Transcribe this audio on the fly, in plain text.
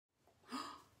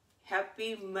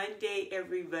Happy Monday,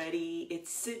 everybody.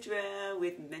 It's Sidra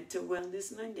with Mental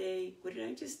Wellness Monday. What did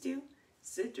I just do?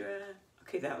 Sidra.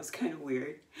 Okay, that was kind of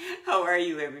weird. How are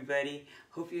you, everybody?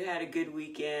 Hope you had a good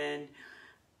weekend.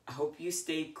 I hope you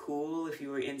stayed cool if you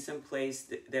were in some place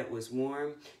that was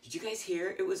warm. Did you guys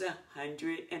hear? It was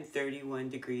 131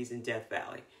 degrees in Death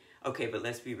Valley. Okay, but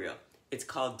let's be real. It's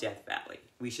called Death Valley.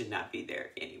 We should not be there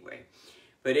anyway.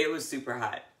 But it was super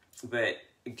hot. But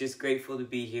just grateful to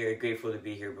be here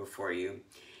before you.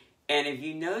 And if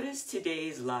you notice,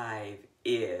 today's live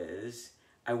is,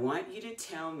 I want you to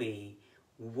tell me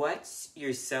what's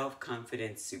your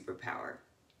self-confidence superpower.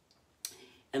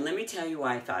 And let me tell you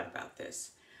why I thought about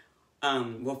this.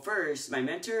 Well, first, my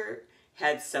mentor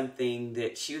had something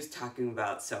that she was talking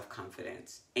about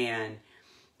self-confidence. And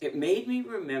it made me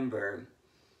remember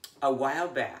a while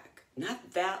back,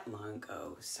 not that long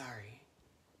ago, sorry.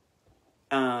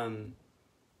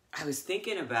 I was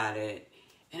thinking about it,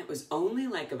 and it was only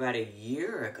like about a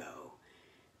year ago,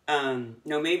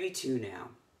 no, maybe 2 now,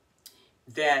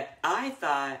 that I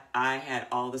thought I had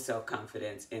all the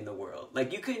self-confidence in the world.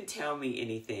 Like, you couldn't tell me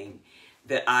anything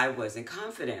that I wasn't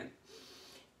confident.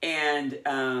 And,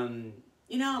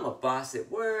 you know, I'm a boss at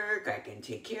work, I can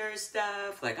take care of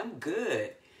stuff, like, I'm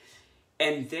good.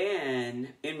 And then,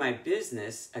 in my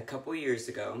business, a couple years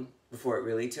ago, before it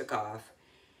really took off,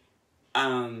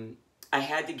 I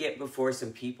had to get before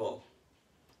some people,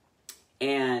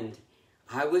 and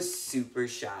I was super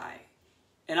shy.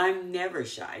 And I'm never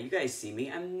shy. You guys see me.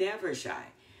 I'm never shy.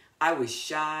 I was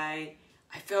shy.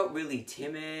 I felt really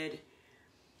timid.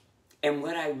 And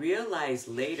what I realized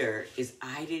later is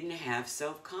I didn't have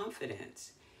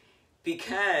self-confidence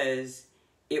because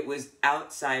it was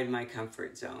outside my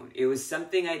comfort zone. It was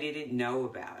something I didn't know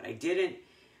about.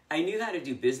 I knew how to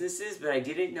do businesses, but I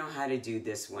didn't know how to do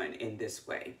this one in this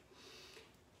way.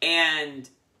 And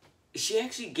she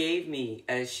actually gave me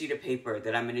a sheet of paper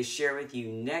that I'm going to share with you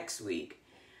next week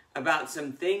about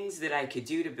some things that I could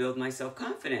do to build my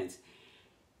self-confidence.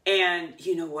 And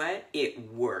you know what?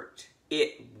 It worked.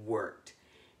 It worked.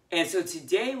 And so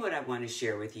today what I want to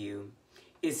share with you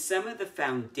is some of the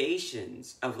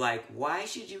foundations of, like, why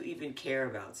should you even care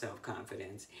about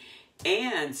self-confidence,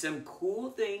 and some cool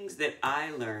things that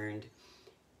I learned.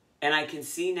 And I can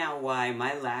see now why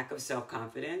my lack of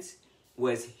self-confidence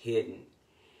was hidden.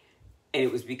 And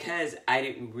it was because I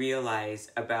didn't realize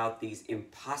about these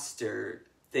imposter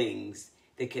things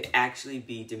that could actually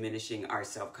be diminishing our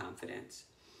self-confidence.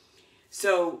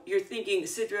 So you're thinking,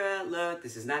 Sidra, look,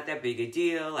 this is not that big a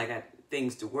deal. I got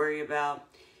things to worry about.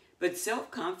 But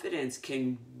self-confidence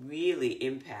can really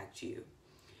impact you.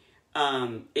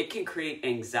 It can create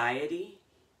anxiety,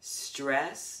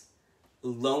 stress,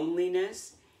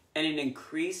 loneliness, and an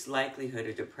increased likelihood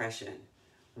of depression.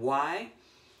 Why?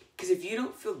 Because if you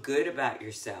don't feel good about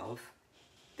yourself,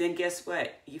 then guess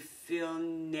what? You feel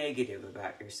negative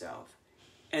about yourself.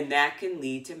 And that can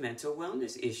lead to mental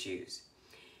wellness issues.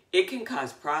 It can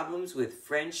cause problems with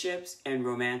friendships and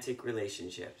romantic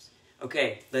relationships.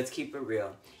 Okay, let's keep it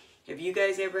real. Have you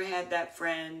guys ever had that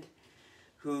friend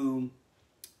who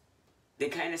they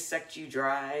kind of sucked you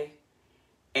dry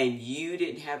and you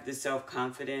didn't have the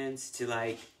self-confidence to,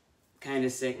 like, kind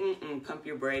of say, pump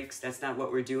your brakes, that's not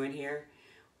what we're doing here?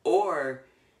 Or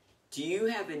do you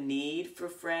have a need for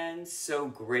friends so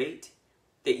great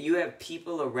that you have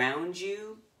people around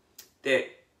you that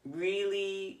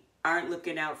really aren't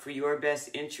looking out for your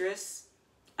best interests?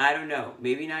 I don't know.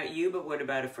 Maybe not you, but what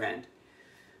about a friend?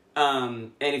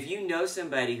 And if you know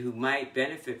somebody who might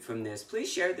benefit from this,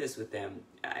 please share this with them.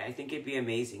 I think it'd be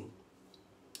amazing.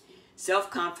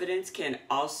 Self-confidence can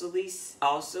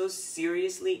also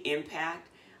seriously impact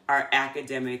our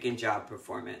academic and job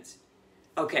performance.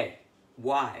 Okay,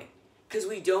 why? Because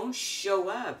we don't show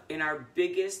up in our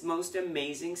biggest, most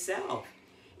amazing self.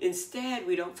 Instead,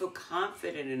 we don't feel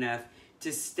confident enough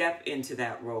to step into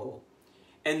that role.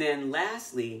 And then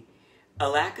lastly, a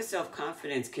lack of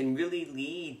self-confidence can really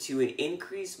lead to an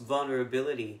increased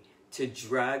vulnerability to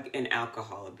drug and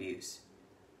alcohol abuse.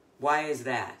 Why is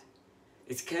that?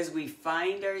 It's because we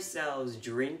find ourselves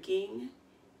drinking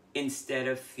instead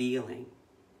of feeling.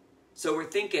 So we're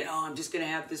thinking, oh, I'm just going to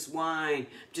have this wine.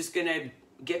 I'm just going to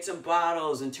get some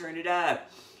bottles and turn it up.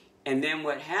 And then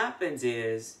what happens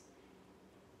is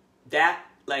that,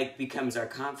 like, becomes our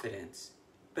confidence.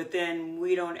 But then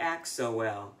we don't act so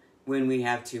well when we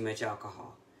have too much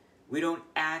alcohol. We don't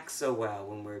act so well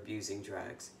when we're abusing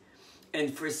drugs.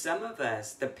 And for some of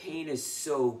us, the pain is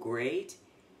so great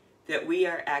that we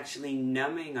are actually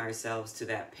numbing ourselves to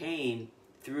that pain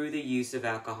through the use of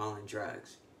alcohol and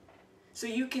drugs. So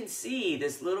you can see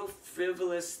this little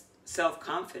frivolous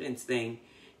self-confidence thing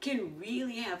can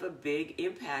really have a big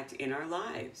impact in our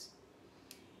lives.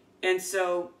 And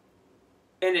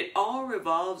it all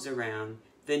revolves around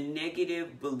the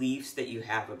negative beliefs that you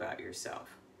have about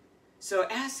yourself. So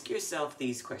ask yourself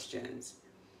these questions.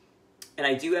 And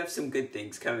I do have some good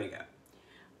things coming up.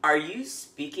 Are you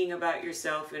speaking about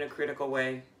yourself in a critical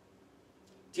way?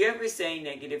 Do you ever say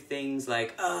negative things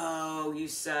like, oh, you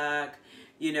suck,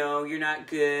 you're not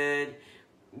good,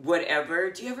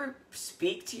 whatever? Do you ever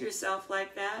speak to yourself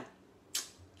like that?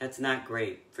 That's not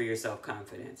great for your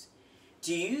self-confidence.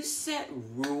 Do you set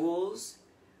rules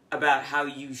about how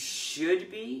you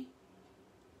should be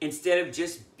instead of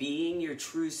just being your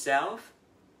true self?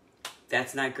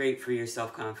 That's not great for your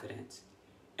self-confidence.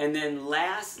 And then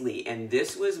lastly, and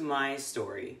this was my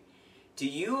story, do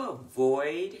you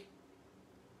avoid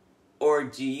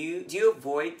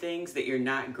things that you're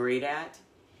not great at?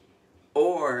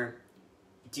 Or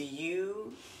do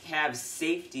you have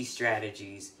safety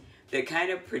strategies that kind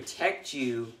of protect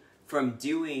you from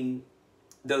doing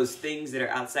those things that are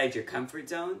outside your comfort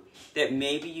zone that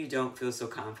maybe you don't feel so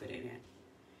confident in?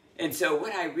 And so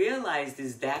what I realized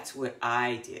is that's what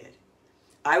I did.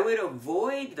 I would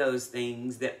avoid those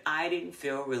things that I didn't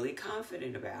feel really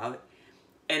confident about.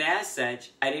 And as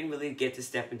such, I didn't really get to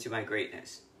step into my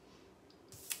greatness.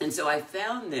 And so I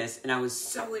found this and I was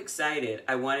so excited.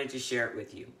 I wanted to share it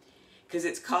with you because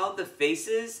it's called The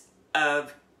Faces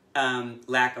of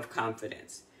Lack of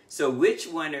Confidence. So which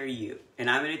one are you? And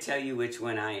I'm going to tell you which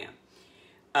one I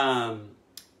am.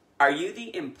 Are you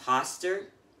the imposter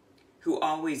who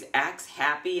always acts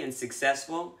happy and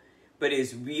successful, but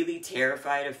is really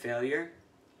terrified of failure?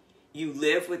 You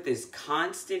live with this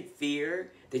constant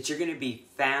fear that you're going to be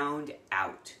found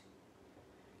out.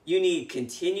 You need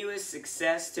continuous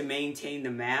success to maintain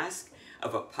the mask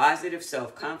of a positive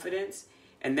self-confidence,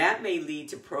 and that may lead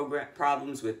to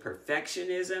problems with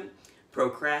perfectionism,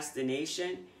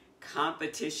 procrastination,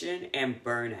 competition, and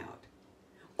burnout.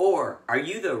 Or are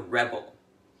you the rebel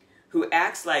who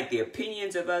acts like the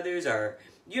opinions of others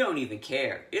you don't even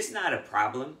care? It's not a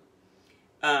problem.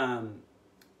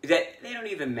 That they don't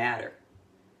even matter.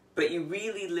 But you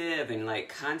really live in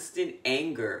constant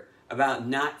anger about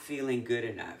not feeling good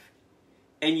enough.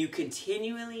 And you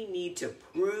continually need to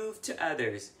prove to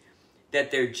others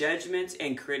that their judgments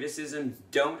and criticisms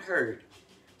don't hurt,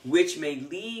 which may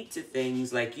lead to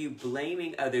things like you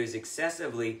blaming others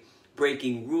excessively,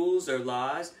 breaking rules or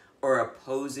laws, or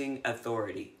opposing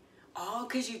authority. All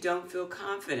because you don't feel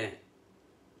confident.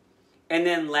 And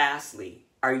then lastly,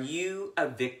 are you a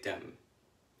victim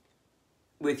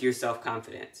with your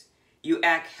self-confidence? You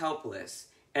act helpless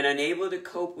and unable to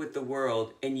cope with the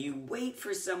world, and you wait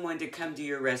for someone to come to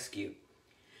your rescue.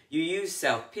 You use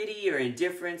self-pity or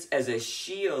indifference as a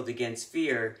shield against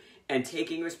fear and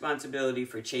taking responsibility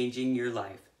for changing your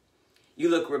life. You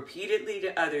look repeatedly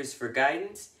to others for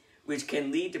guidance, which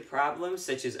can lead to problems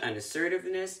such as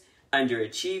unassertiveness,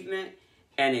 underachievement,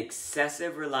 and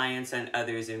excessive reliance on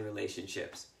others in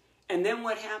relationships. And then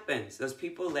what happens? Those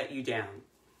people let you down.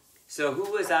 So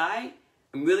who was I?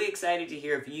 I'm really excited to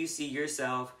hear if you see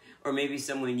yourself or maybe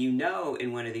someone you know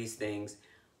in one of these things.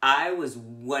 I was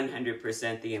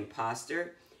 100% the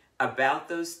imposter about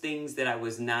those things that I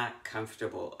was not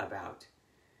comfortable about.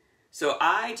 So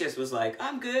I just was like,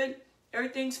 I'm good.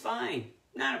 Everything's fine.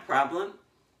 Not a problem.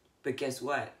 But guess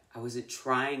what? I wasn't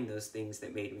trying those things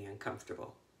that made me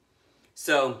uncomfortable.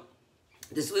 So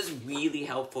this was really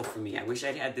helpful for me. I wish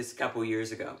I'd had this a couple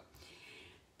years ago.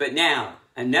 But now,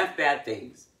 enough bad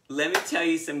things. Let me tell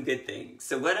you some good things.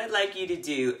 So what I'd like you to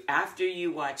do after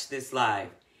you watch this live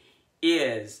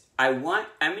is I'm going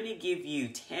to give you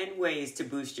 10 ways to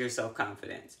boost your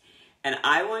self-confidence. And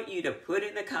I want you to put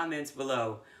in the comments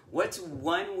below, what's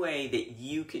one way that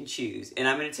you can choose? And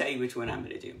I'm going to tell you which one I'm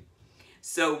going to do.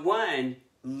 So 1,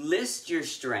 list your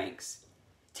strengths.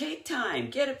 Take time,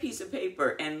 get a piece of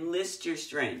paper and list your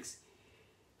strengths.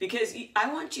 Because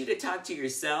I want you to talk to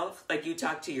yourself like you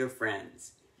talk to your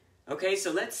friends. Okay,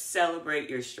 so let's celebrate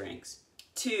your strengths.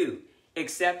 2,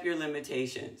 accept your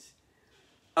limitations.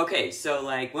 Okay, so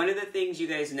one of the things you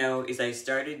guys know is I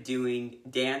started doing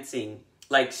dancing,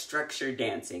 like structured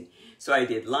dancing. So I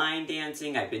did line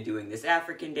dancing, I've been doing this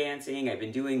African dancing, I've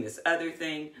been doing this other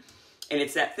thing. And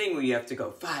it's that thing where you have to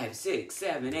go 5, 6,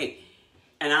 7, 8.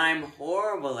 And I'm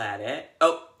horrible at it.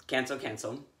 Oh,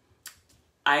 cancel.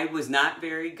 I was not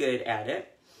very good at it.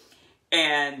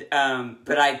 And,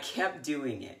 but I kept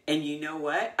doing it. And you know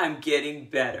what? I'm getting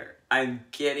better.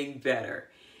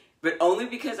 But only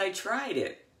because I tried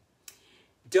it.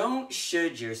 Don't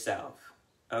should yourself,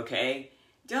 okay?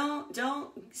 Don't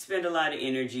spend a lot of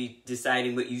energy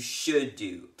deciding what you should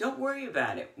do. Don't worry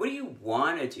about it. What do you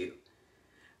want to do?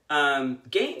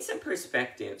 Gain some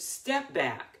perspective. Step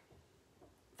back.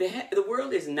 The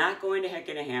world is not going to heck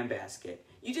in a handbasket.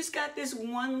 You just got this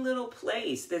one little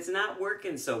place that's not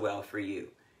working so well for you.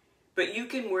 But you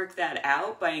can work that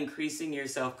out by increasing your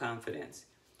self-confidence.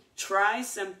 Try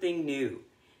something new.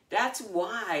 That's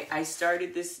why I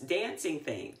started this dancing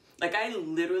thing. Like, I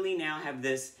literally now have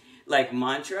this like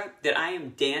mantra that I am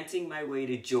dancing my way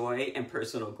to joy and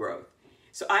personal growth.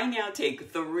 So I now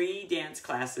take 3 dance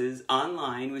classes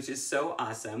online, which is so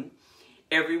awesome,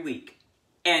 every week.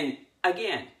 And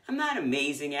again, I'm not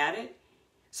amazing at it.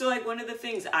 So like one of the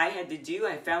things I had to do,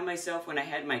 I found myself when I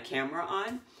had my camera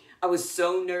on, I was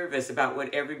so nervous about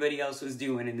what everybody else was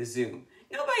doing in the Zoom.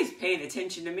 Nobody's paying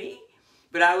attention to me,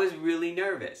 but I was really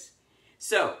nervous.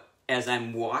 So as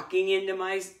I'm walking into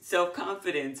my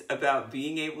self-confidence about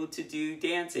being able to do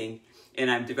dancing and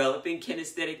I'm developing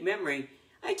kinesthetic memory,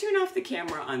 I turn off the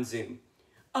camera on Zoom.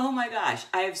 Oh my gosh,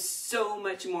 I have so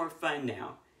much more fun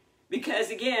now.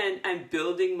 Because again, I'm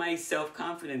building my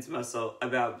self-confidence muscle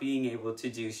about being able to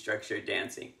do structured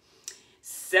dancing.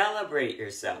 Celebrate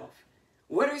yourself.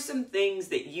 What are some things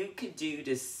that you could do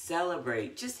to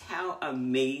celebrate just how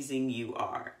amazing you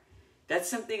are? That's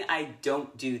something I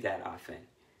don't do that often.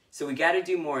 So we got to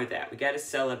do more of that. We got to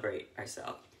celebrate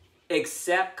ourselves.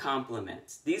 Accept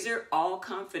compliments. These are all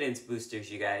confidence boosters,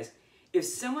 you guys. If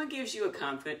someone gives you a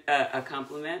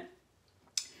compliment,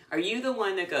 are you the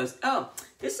one that goes, oh,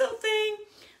 this little thing,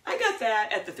 I got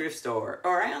that at the thrift store,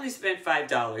 or I only spent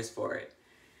 $5 for it?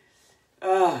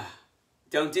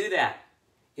 Don't do that.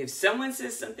 If someone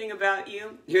says something about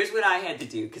you, here's what I had to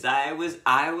do, because I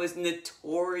was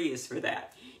notorious for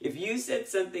that. If you said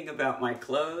something about my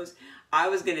clothes, I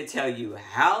was going to tell you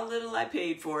how little I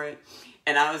paid for it,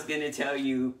 and I was going to tell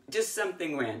you just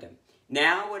something random.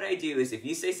 Now what I do is if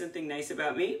you say something nice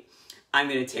about me, I'm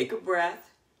going to take a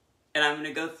breath, and I'm going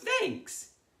to go,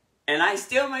 thanks. And I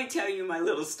still might tell you my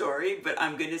little story, but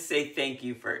I'm going to say thank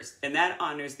you first. And that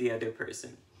honors the other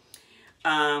person.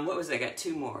 I got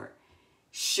 2 more.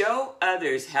 Show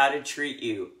others how to treat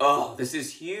you. Oh, this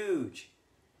is huge.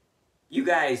 You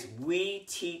guys, we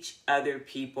teach other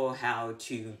people how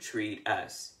to treat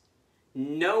us.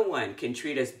 No one can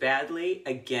treat us badly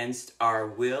against our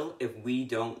will if we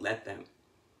don't let them.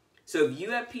 So if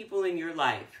you have people in your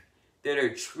life that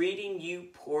are treating you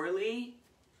poorly,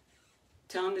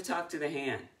 tell them to talk to the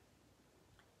hand.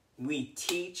 We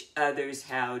teach others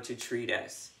how to treat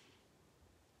us.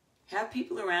 Have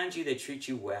people around you that treat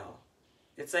you well.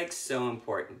 It's like so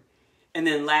important. And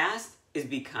then last is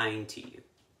be kind to you.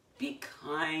 Be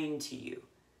kind to you.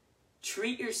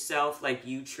 Treat yourself like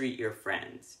you treat your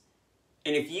friends.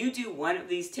 And if you do one of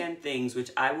these 10 things,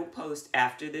 which I will post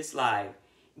after this live,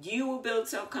 you will build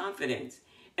self-confidence.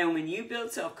 And when you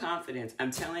build self-confidence,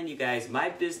 I'm telling you guys, my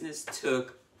business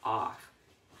took off.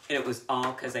 And it was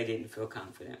all because I didn't feel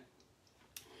confident.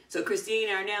 So Christine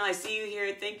Arnell, I see you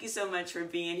here. Thank you so much for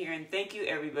being here. And thank you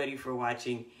everybody for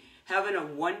watching. Having a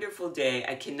wonderful day.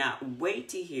 I cannot wait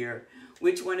to hear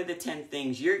which one of the 10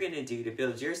 things you're going to do to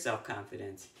build your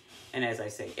self-confidence. And as I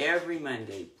say every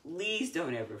Monday, please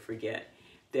don't ever forget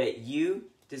that you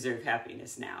deserve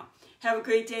happiness now. Have a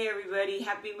great day, everybody.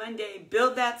 Happy Monday.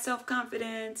 Build that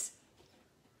self-confidence.